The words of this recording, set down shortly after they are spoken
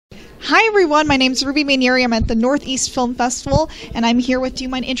Hi everyone, my name is Ruby Manieri. I'm at the Northeast Film Festival, and I'm here with. Do you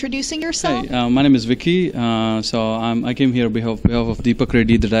mind introducing yourself? Hi, my name is Vicky. I came here on behalf of Deepak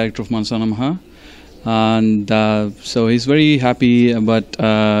Reddy, the director of Manasanamaha, and so he's very happy. But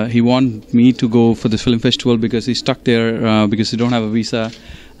he wanted me to go for this film festival because he's stuck there because he don't have a visa,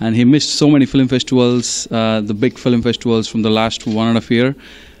 and he missed so many film festivals, the big film festivals from the last 1.5 years.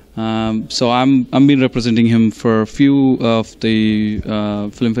 So I'm been representing him for a few of the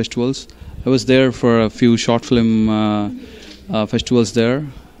film festivals. I was there for a few short film festivals there,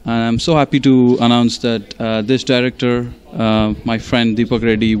 and I'm so happy to announce that this director, my friend Deepak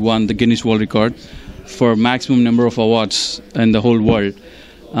Reddy, won the Guinness World Record for maximum number of awards in the whole world.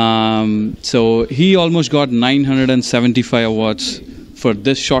 So he almost got 975 awards for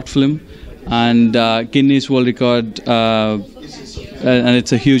this short film, and Guinness World Record. And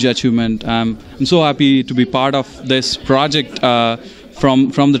it's a huge achievement. I'm so happy to be part of this project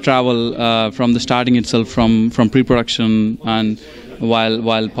from the travel, from the starting itself, from pre-production and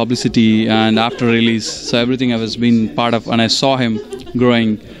while publicity and after release. So everything I was being part of, and I saw him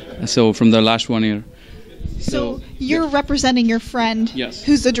growing. So from the last 1 year. So you're representing your friend, yes,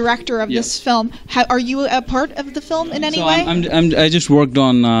 who's the director of this film. Are you a part of the film in any way? I just worked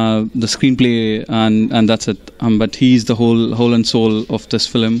on the screenplay and that's it. But he's the whole and soul of this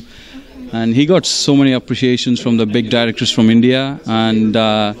film, and he got so many appreciations from the big directors from India. And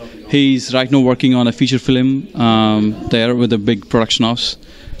he's right now working on a feature film there with a big production house.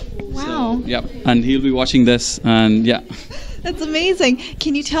 Wow. So, yeah, and he'll be watching this, and yeah. That's amazing.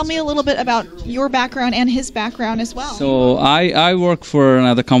 Can you tell me a little bit about your background and his background as well? So I work for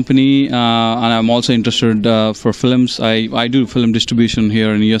another company, and I'm also interested for films. I do film distribution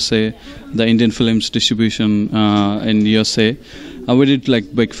here in USA, the Indian films distribution in USA. We did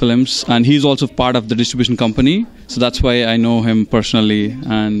like big films, and he's also part of the distribution company. So that's why I know him personally,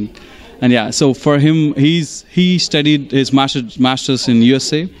 and yeah. So for him, he studied his masters in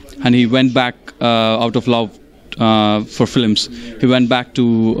USA, and he went back out of love for films. He went back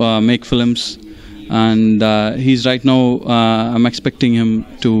to make films, and he's right now. I'm expecting him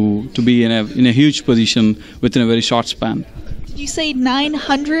to be in a huge position within a very short span. Did you say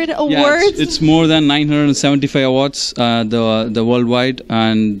 900 awards? Yeah, it's more than 975 awards, the worldwide,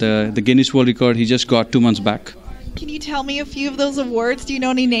 and the Guinness World Record he just got 2 months back. Can you tell me a few of those awards? Do you know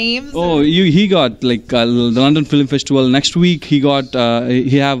any names? Oh, he got like the London Film Festival. Next week he got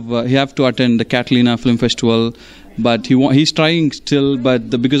he have to attend the Catalina Film Festival, but he's trying still. But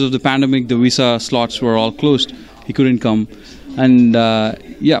because of the pandemic, the visa slots were all closed. He couldn't come, and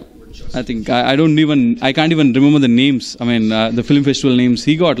yeah, I think I can't even remember the names. I mean the film festival names.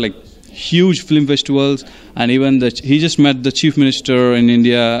 He got like huge film festivals, and even he just met the chief minister in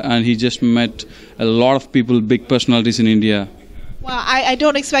India, and he just met a lot of people, big personalities in India. Wow, I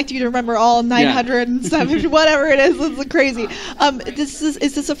don't expect you to remember all 970, whatever it is. It's crazy. Is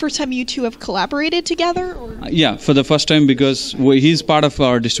this the first time you two have collaborated together? Or? Yeah, for the first time, because he's part of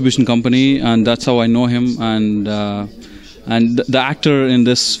our distribution company, and that's how I know him. And the actor in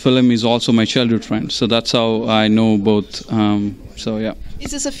this film is also my childhood friend, so that's how I know both. So yeah.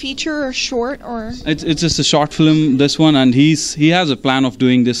 Is this a feature or short or? It's just a short film, this one, and he has a plan of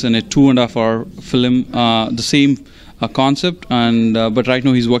doing this in a 2.5 hour film, the same concept, and but right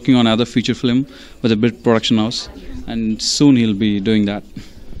now he's working on another feature film with a big production house, and soon he'll be doing that.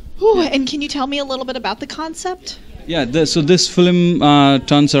 Ooh, and can you tell me a little bit about the concept? Yeah, so this film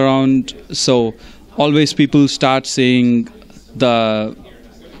turns around. So always people start saying the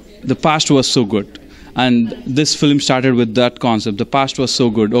past was so good. And this film started with that concept. The past was so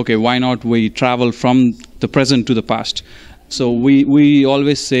good. Okay, why not we travel from the present to the past? So we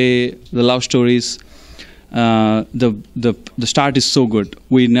always say the love stories. The start is so good.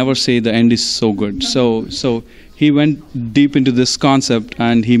 We never say the end is so good. So he went deep into this concept,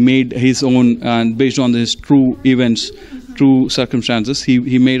 and he made his own, and based on his true events, true circumstances,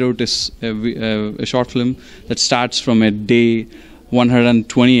 he made out a short film that starts from a day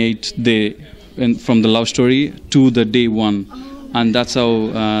 128th day. From the love story to the day one, and that's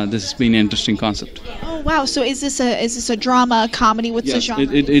how this has been an interesting concept. Oh wow! So is this a drama, a comedy? What's the genre?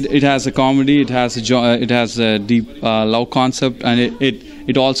 It has a comedy. It has a deep love concept, and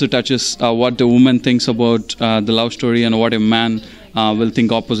it also touches what the woman thinks about the love story and what a man will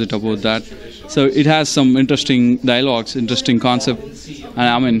think opposite about that. So it has some interesting dialogues, interesting concept, and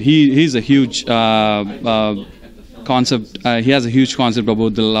I mean he's a huge concept. He has a huge concept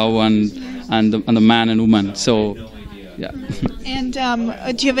about the love and the man and woman. So, yeah. And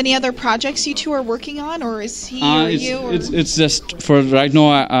do you have any other projects you two are working on, or is he or you? Or? It's just for right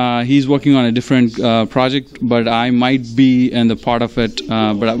now. He's working on a different project, but I might be in the part of it,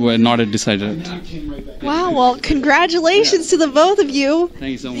 but we're not decided. Wow! Well, congratulations to the both of you.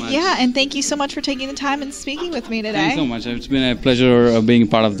 Thank you so much. Yeah, and thank you so much for taking the time and speaking with me today. Thank you so much. It's been a pleasure being a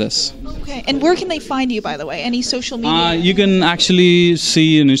part of this. Okay. And where can they find you, by the way? Any social media? You can actually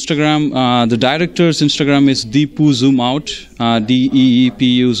see on Instagram. The director's Instagram is Deepu Zoom Out.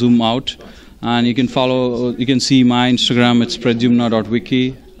 DEEPU Zoom Out, and you can follow. You can see my Instagram. It's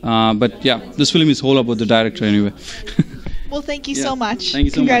pradyumna.wiki. But yeah, this film is whole about the director anyway. Well, thank you so much. Thank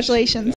you so much. Congratulations.